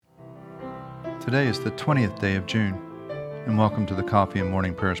Today is the 20th day of June, and welcome to the Coffee and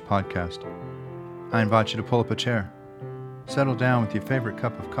Morning Prayers podcast. I invite you to pull up a chair, settle down with your favorite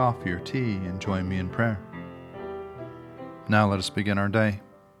cup of coffee or tea, and join me in prayer. Now let us begin our day.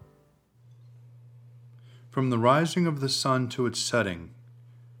 From the rising of the sun to its setting,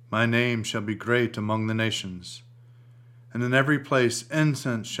 my name shall be great among the nations, and in every place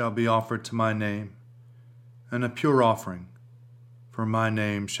incense shall be offered to my name, and a pure offering. For my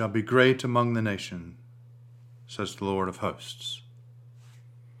name shall be great among the nations, says the Lord of hosts.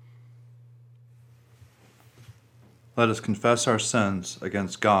 Let us confess our sins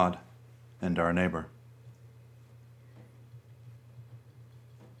against God and our neighbor.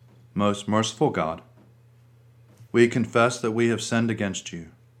 Most merciful God, we confess that we have sinned against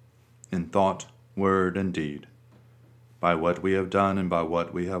you in thought, word, and deed, by what we have done and by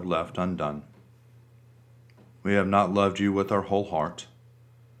what we have left undone. We have not loved you with our whole heart.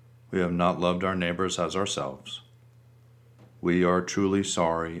 We have not loved our neighbors as ourselves. We are truly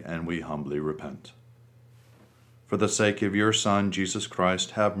sorry, and we humbly repent. For the sake of your Son, Jesus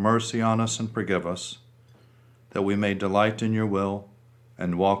Christ, have mercy on us and forgive us, that we may delight in your will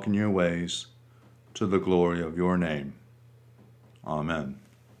and walk in your ways, to the glory of your name. Amen.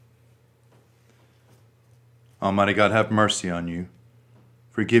 Almighty God, have mercy on you.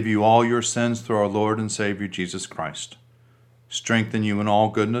 Forgive you all your sins through our Lord and Savior Jesus Christ. Strengthen you in all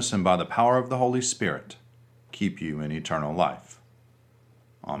goodness, and by the power of the Holy Spirit, keep you in eternal life.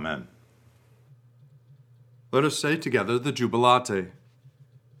 Amen. Let us say together the Jubilate.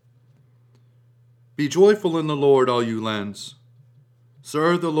 Be joyful in the Lord, all you lands.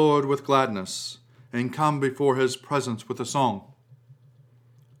 Serve the Lord with gladness, and come before his presence with a song.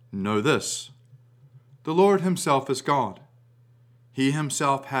 Know this, the Lord himself is God. He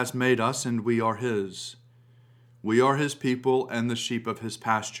himself has made us, and we are his. We are his people and the sheep of his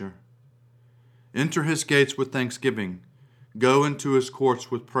pasture. Enter his gates with thanksgiving. Go into his courts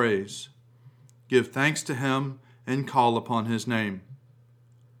with praise. Give thanks to him and call upon his name.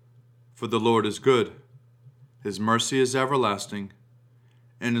 For the Lord is good. His mercy is everlasting,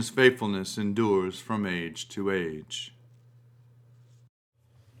 and his faithfulness endures from age to age.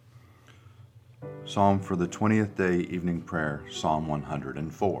 Psalm for the 20th day evening prayer, Psalm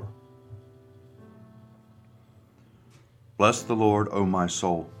 104. Bless the Lord, O my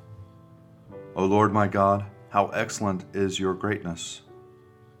soul. O Lord my God, how excellent is your greatness.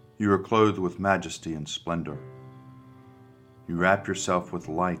 You are clothed with majesty and splendor. You wrap yourself with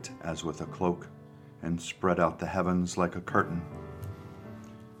light as with a cloak, and spread out the heavens like a curtain.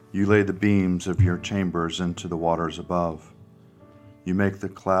 You lay the beams of your chambers into the waters above. You make the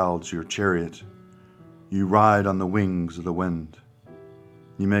clouds your chariot. You ride on the wings of the wind.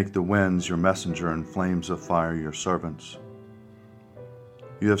 You make the winds your messenger, and flames of fire your servants.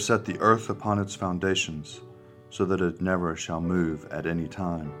 You have set the earth upon its foundations, so that it never shall move at any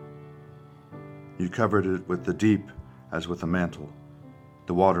time. You covered it with the deep as with a mantle.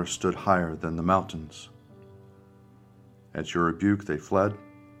 The waters stood higher than the mountains. At your rebuke they fled.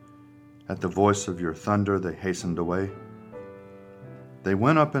 At the voice of your thunder they hastened away. They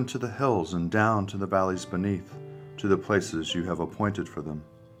went up into the hills and down to the valleys beneath, to the places you have appointed for them.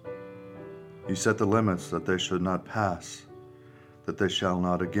 You set the limits that they should not pass, that they shall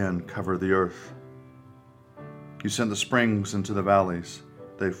not again cover the earth. You sent the springs into the valleys,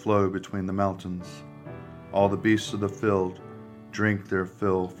 they flow between the mountains. All the beasts of the field drink their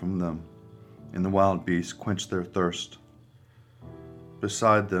fill from them, and the wild beasts quench their thirst.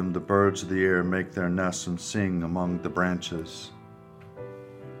 Beside them the birds of the air make their nests and sing among the branches.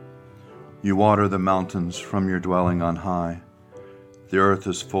 You water the mountains from your dwelling on high. The earth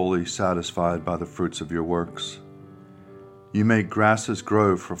is fully satisfied by the fruits of your works. You make grasses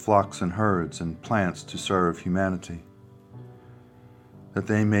grow for flocks and herds, and plants to serve humanity, that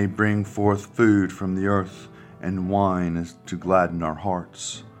they may bring forth food from the earth, and wine is to gladden our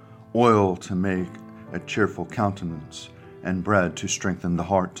hearts, oil to make a cheerful countenance, and bread to strengthen the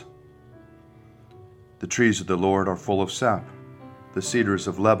heart. The trees of the Lord are full of sap, the cedars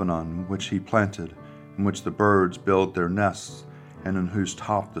of Lebanon, which he planted, in which the birds build their nests, and in whose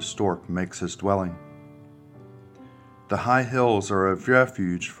top the stork makes his dwelling. The high hills are a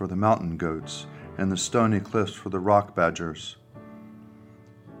refuge for the mountain goats, and the stony cliffs for the rock badgers.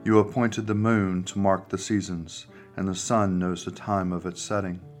 You appointed the moon to mark the seasons, and the sun knows the time of its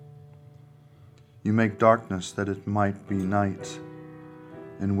setting. You make darkness that it might be night,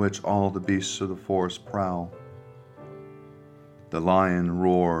 in which all the beasts of the forest prowl. The lion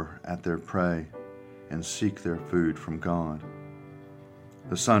roar at their prey and seek their food from God.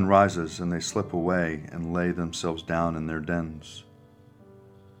 The sun rises and they slip away and lay themselves down in their dens.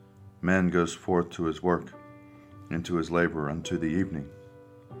 Man goes forth to his work, and to his labor unto the evening.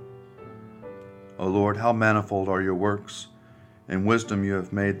 O Lord, how manifold are your works! In wisdom you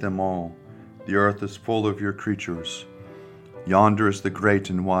have made them all. The earth is full of your creatures. Yonder is the great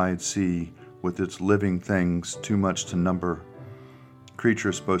and wide sea, with its living things too much to number,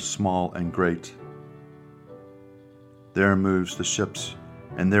 creatures both small and great. There moves the ships,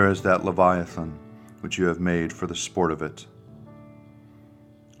 and there is that Leviathan, which you have made for the sport of it.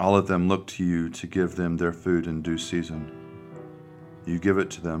 All of them look to you to give them their food in due season. You give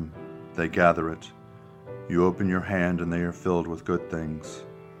it to them, they gather it. You open your hand, and they are filled with good things.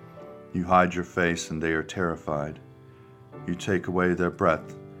 You hide your face, and they are terrified. You take away their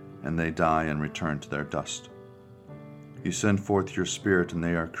breath, and they die and return to their dust. You send forth your Spirit, and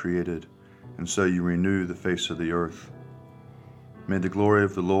they are created, and so you renew the face of the earth. May the glory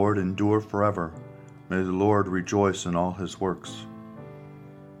of the Lord endure forever. May the Lord rejoice in all his works.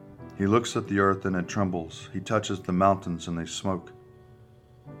 He looks at the earth, and it trembles. He touches the mountains, and they smoke.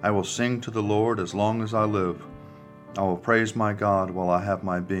 I will sing to the Lord as long as I live. I will praise my God while I have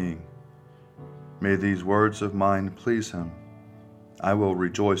my being. May these words of mine please him. I will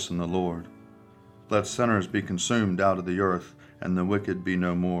rejoice in the Lord. Let sinners be consumed out of the earth, and the wicked be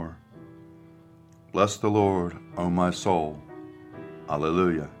no more. Bless the Lord, O my soul.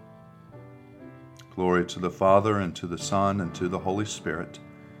 Alleluia. Glory to the Father, and to the Son, and to the Holy Spirit,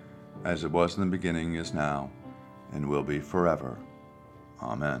 as it was in the beginning, is now, and will be forever.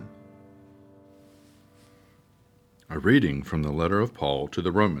 Amen. A reading from the letter of Paul to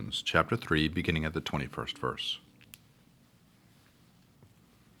the Romans, chapter 3, beginning at the 21st verse.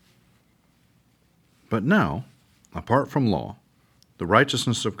 But now, apart from law, the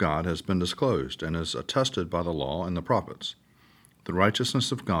righteousness of God has been disclosed and is attested by the law and the prophets, the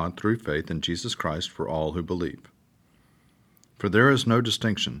righteousness of God through faith in Jesus Christ for all who believe. For there is no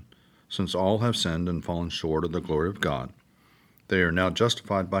distinction, since all have sinned and fallen short of the glory of God. They are now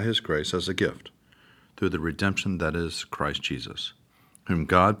justified by his grace as a gift, through the redemption that is Christ Jesus, whom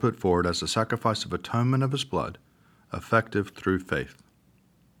God put forward as a sacrifice of atonement of his blood, effective through faith.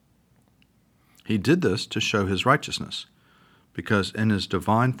 He did this to show his righteousness, because in his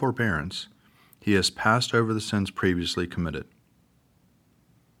divine forbearance he has passed over the sins previously committed.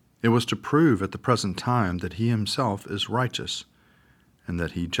 It was to prove at the present time that he himself is righteous, and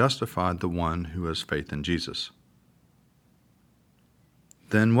that he justified the one who has faith in Jesus.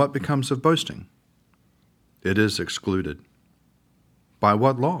 Then what becomes of boasting? It is excluded. By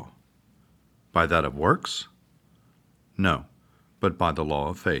what law? By that of works? No, but by the law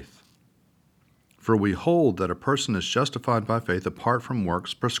of faith. For we hold that a person is justified by faith apart from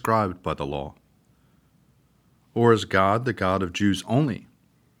works prescribed by the law. Or is God the God of Jews only?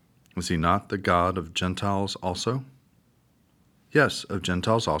 Is he not the God of Gentiles also? Yes, of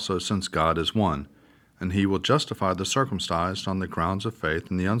Gentiles also, since God is one, and he will justify the circumcised on the grounds of faith,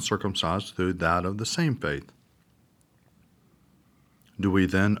 and the uncircumcised through that of the same faith. Do we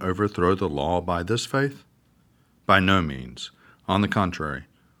then overthrow the law by this faith? By no means. On the contrary,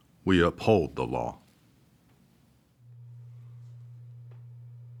 we uphold the law.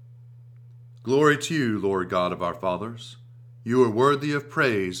 Glory to you, Lord God of our fathers. You are worthy of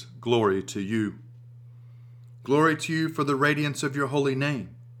praise. Glory to you. Glory to you for the radiance of your holy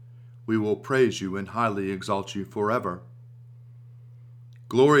name. We will praise you and highly exalt you forever.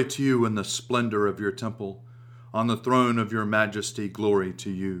 Glory to you in the splendor of your temple. On the throne of your majesty, glory to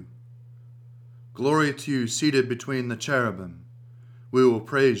you. Glory to you seated between the cherubim. We will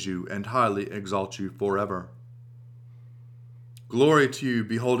praise you and highly exalt you forever. Glory to you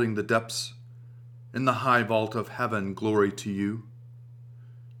beholding the depths. In the high vault of heaven, glory to you.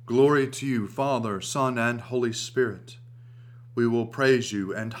 Glory to you, Father, Son, and Holy Spirit. We will praise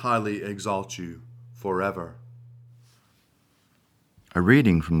you and highly exalt you forever. A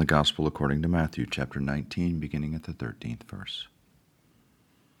reading from the Gospel according to Matthew, chapter 19, beginning at the 13th verse.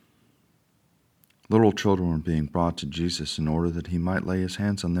 Little children were being brought to Jesus in order that he might lay his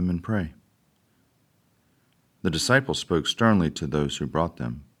hands on them and pray. The disciples spoke sternly to those who brought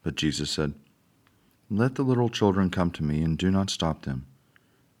them, but Jesus said, "Let the little children come to me, and do not stop them,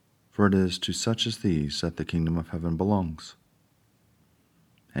 for it is to such as these that the kingdom of heaven belongs."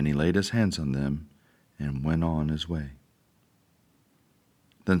 And he laid his hands on them and went on his way.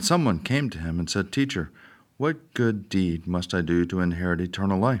 Then someone came to him and said, "Teacher, what good deed must I do to inherit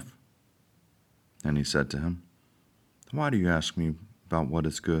eternal life?" And he said to him, "Why do you ask me about what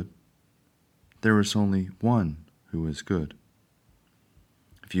is good? There is only one who is good.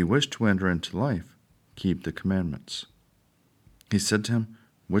 If you wish to enter into life, keep the commandments." He said to him,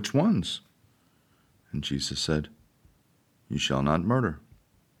 "Which ones?" And Jesus said, "You shall not murder.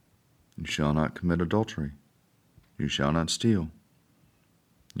 You shall not commit adultery. You shall not steal.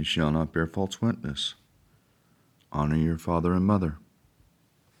 You shall not bear false witness. Honor your father and mother.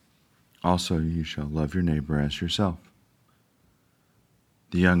 Also, you shall love your neighbor as yourself.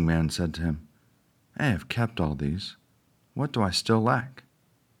 The young man said to him, I have kept all these. What do I still lack?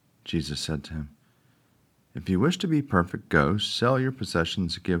 Jesus said to him, If you wish to be perfect, go, sell your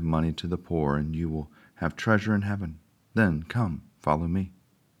possessions, give money to the poor, and you will have treasure in heaven. Then come, follow me.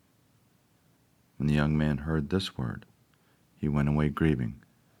 When the young man heard this word, he went away grieving,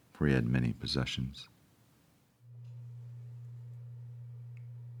 for he had many possessions.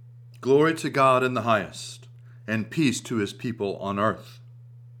 Glory to God in the highest, and peace to his people on earth.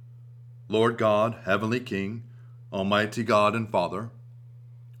 Lord God, heavenly King, almighty God and Father,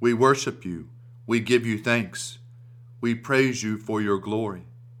 we worship you, we give you thanks, we praise you for your glory.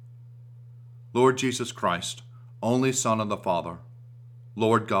 Lord Jesus Christ, only Son of the Father,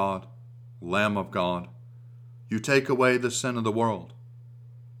 Lord God, Lamb of God, you take away the sin of the world.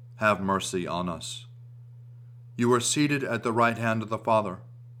 Have mercy on us. You are seated at the right hand of the Father.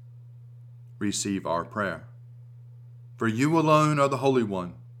 Receive our prayer. For you alone are the Holy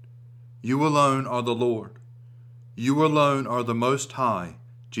One. You alone are the Lord. You alone are the Most High,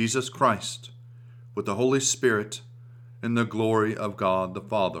 Jesus Christ, with the Holy Spirit, in the glory of God the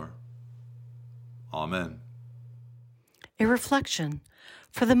Father. Amen. A reflection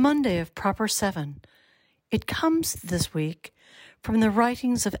for the Monday of Proper 7. It comes this week from the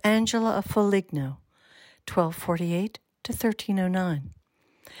writings of Angela of Foligno, 1248 to 1309.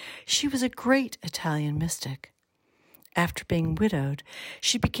 She was a great Italian mystic. After being widowed,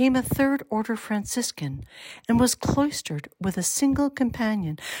 she became a third-order Franciscan and was cloistered with a single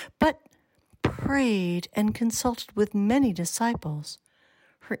companion, but prayed and consulted with many disciples.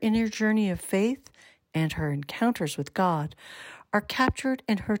 Her inner journey of faith and her encounters with God are captured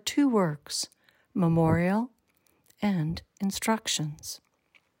in her two works, Memorial and Instructions.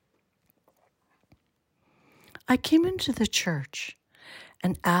 I came into the church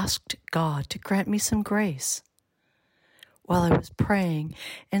and asked God to grant me some grace. While I was praying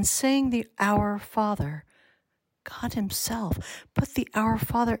and saying the Our Father, God himself put the Our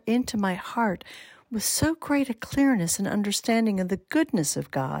Father into my heart with so great a clearness and understanding of the goodness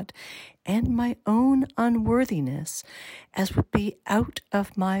of God and my own unworthiness as would be out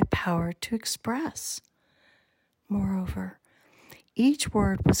of my power to express. Moreover, each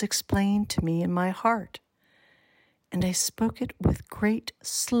word was explained to me in my heart, and I spoke it with great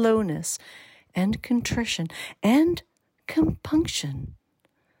slowness and contrition and compunction,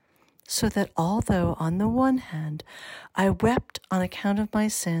 so that although on the one hand I wept on account of my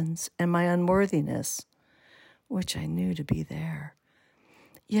sins and my unworthiness, which I knew to be there,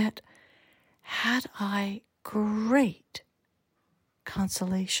 yet had I great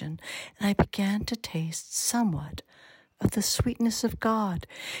consolation, and I began to taste somewhat of the sweetness of God,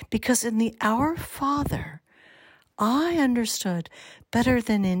 because in the Our Father I understood better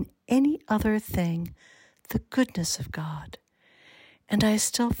than in any other thing the goodness of God, and I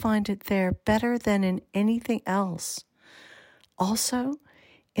still find it there better than in anything else. Also,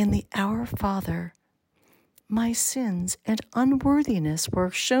 in the Our Father, my sins and unworthiness were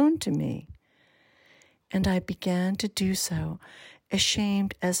shown to me, and I began to do so,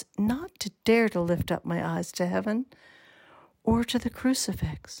 ashamed as not to dare to lift up my eyes to heaven, or to the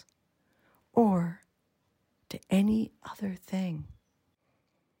crucifix, or to any other thing.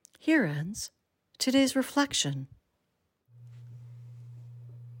 Here ends today's reflection.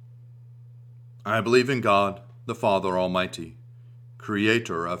 I believe in God, the Father Almighty,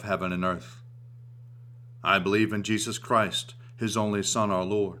 creator of heaven and earth. I believe in Jesus Christ, his only Son, our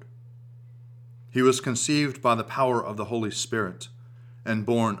Lord. He was conceived by the power of the Holy Spirit and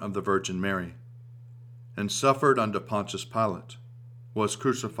born of the Virgin Mary, and suffered under Pontius Pilate, was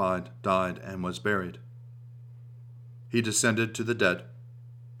crucified, died, and was buried. He descended to the dead.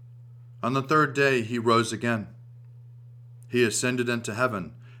 On the third day he rose again. He ascended into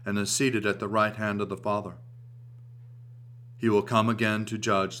heaven and is seated at the right hand of the Father. He will come again to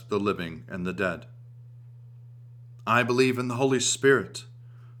judge the living and the dead. I believe in the Holy Spirit,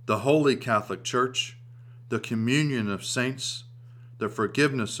 the Holy Catholic Church, the communion of saints, the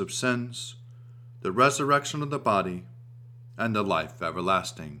forgiveness of sins, the resurrection of the body, and the life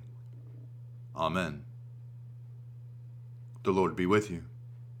everlasting. Amen. The Lord be with you,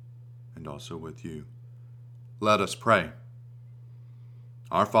 and also with you. Let us pray.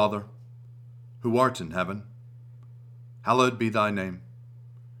 Our Father, who art in heaven, hallowed be thy name.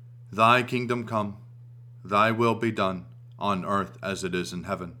 Thy kingdom come, thy will be done, on earth as it is in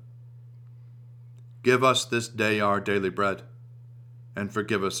heaven. Give us this day our daily bread, and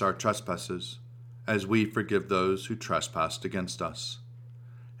forgive us our trespasses, as we forgive those who trespass against us.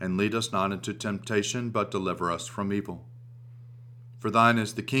 And lead us not into temptation, but deliver us from evil. For thine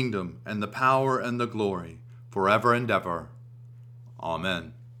is the kingdom, and the power, and the glory, forever and ever.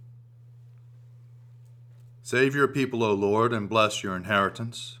 Amen. Save your people, O Lord, and bless your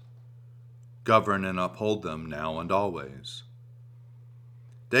inheritance. Govern and uphold them now and always.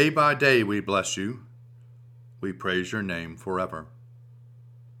 Day by day we bless you. We praise your name forever.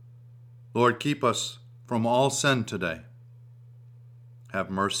 Lord, keep us from all sin today. Have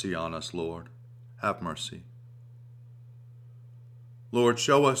mercy on us, Lord. Have mercy. Lord,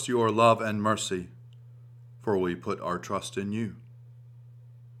 show us your love and mercy, for we put our trust in you.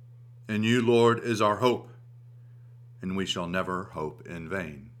 In you, Lord, is our hope, and we shall never hope in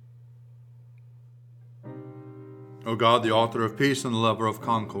vain. O God, the author of peace and the lover of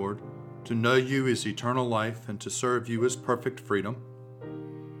concord, to know you is eternal life, and to serve you is perfect freedom.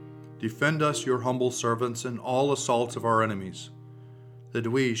 Defend us, your humble servants, in all assaults of our enemies,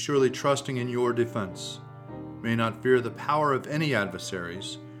 that we, surely trusting in your defense, may not fear the power of any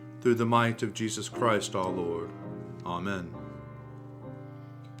adversaries, through the might of Jesus Christ our Lord. Amen.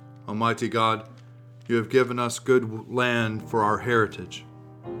 Almighty God, you have given us good land for our heritage.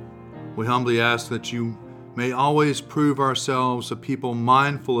 We humbly ask that you may always prove ourselves a people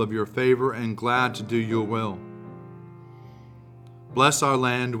mindful of your favor and glad to do your will. Bless our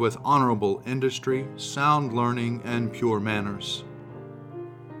land with honorable industry, sound learning, and pure manners.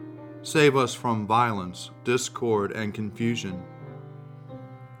 Save us from violence, discord, and confusion,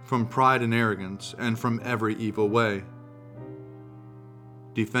 from pride and arrogance, and from every evil way.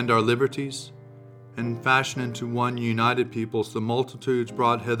 Defend our liberties, and fashion into one united peoples the multitudes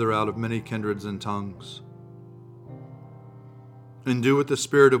brought hither out of many kindreds and tongues. Endue with the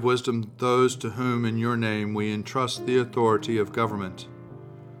spirit of wisdom those to whom in your name we entrust the authority of government,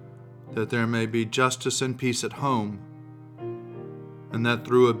 that there may be justice and peace at home, and that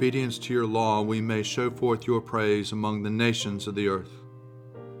through obedience to your law we may show forth your praise among the nations of the earth.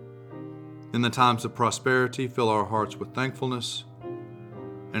 In the times of prosperity, fill our hearts with thankfulness,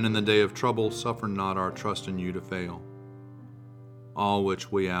 and in the day of trouble, suffer not our trust in you to fail. All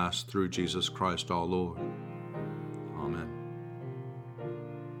which we ask through Jesus Christ our Lord. Amen.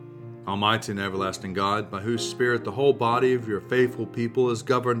 Almighty and everlasting God, by whose Spirit the whole body of your faithful people is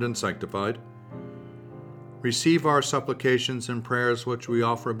governed and sanctified, receive our supplications and prayers which we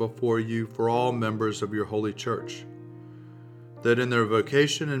offer before you for all members of your holy church, that in their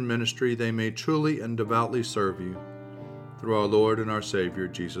vocation and ministry they may truly and devoutly serve you, through our Lord and our Savior,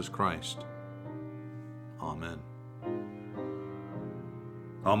 Jesus Christ. Amen.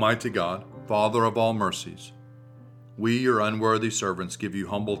 Almighty God, Father of all mercies, we, your unworthy servants, give you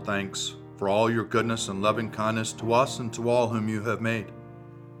humble thanks for all your goodness and loving kindness to us and to all whom you have made.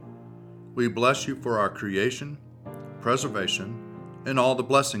 We bless you for our creation, preservation, and all the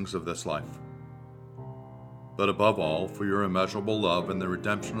blessings of this life, but above all for your immeasurable love and the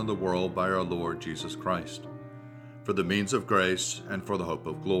redemption of the world by our Lord Jesus Christ, for the means of grace and for the hope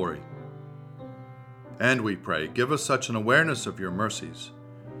of glory. And we pray, give us such an awareness of your mercies,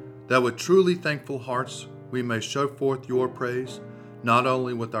 that with truly thankful hearts we may show forth your praise, not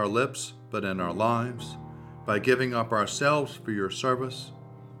only with our lips, but in our lives, by giving up ourselves for your service,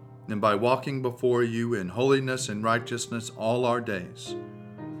 and by walking before you in holiness and righteousness all our days.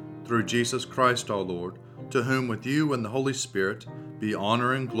 Through Jesus Christ our Lord, to whom with you and the Holy Spirit be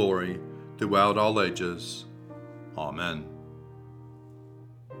honor and glory throughout all ages. Amen.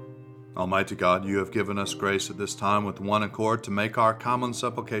 Almighty God, you have given us grace at this time with one accord to make our common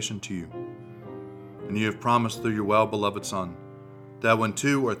supplication to you. And you have promised through your well-beloved Son, that when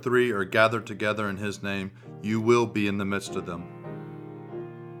 2 or 3 are gathered together in his name, you will be in the midst of them.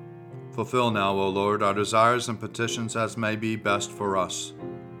 Fulfill now, O Lord, our desires and petitions as may be best for us,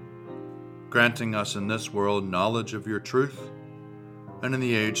 granting us in this world knowledge of your truth, and in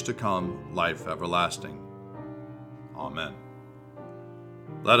the age to come, life everlasting. Amen.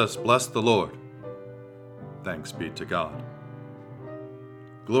 Let us bless the Lord. Thanks be to God.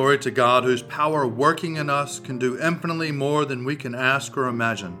 Glory to God, whose power working in us can do infinitely more than we can ask or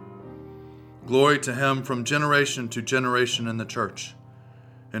imagine. Glory to him from generation to generation in the church,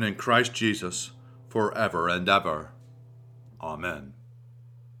 and in Christ Jesus forever and ever. Amen.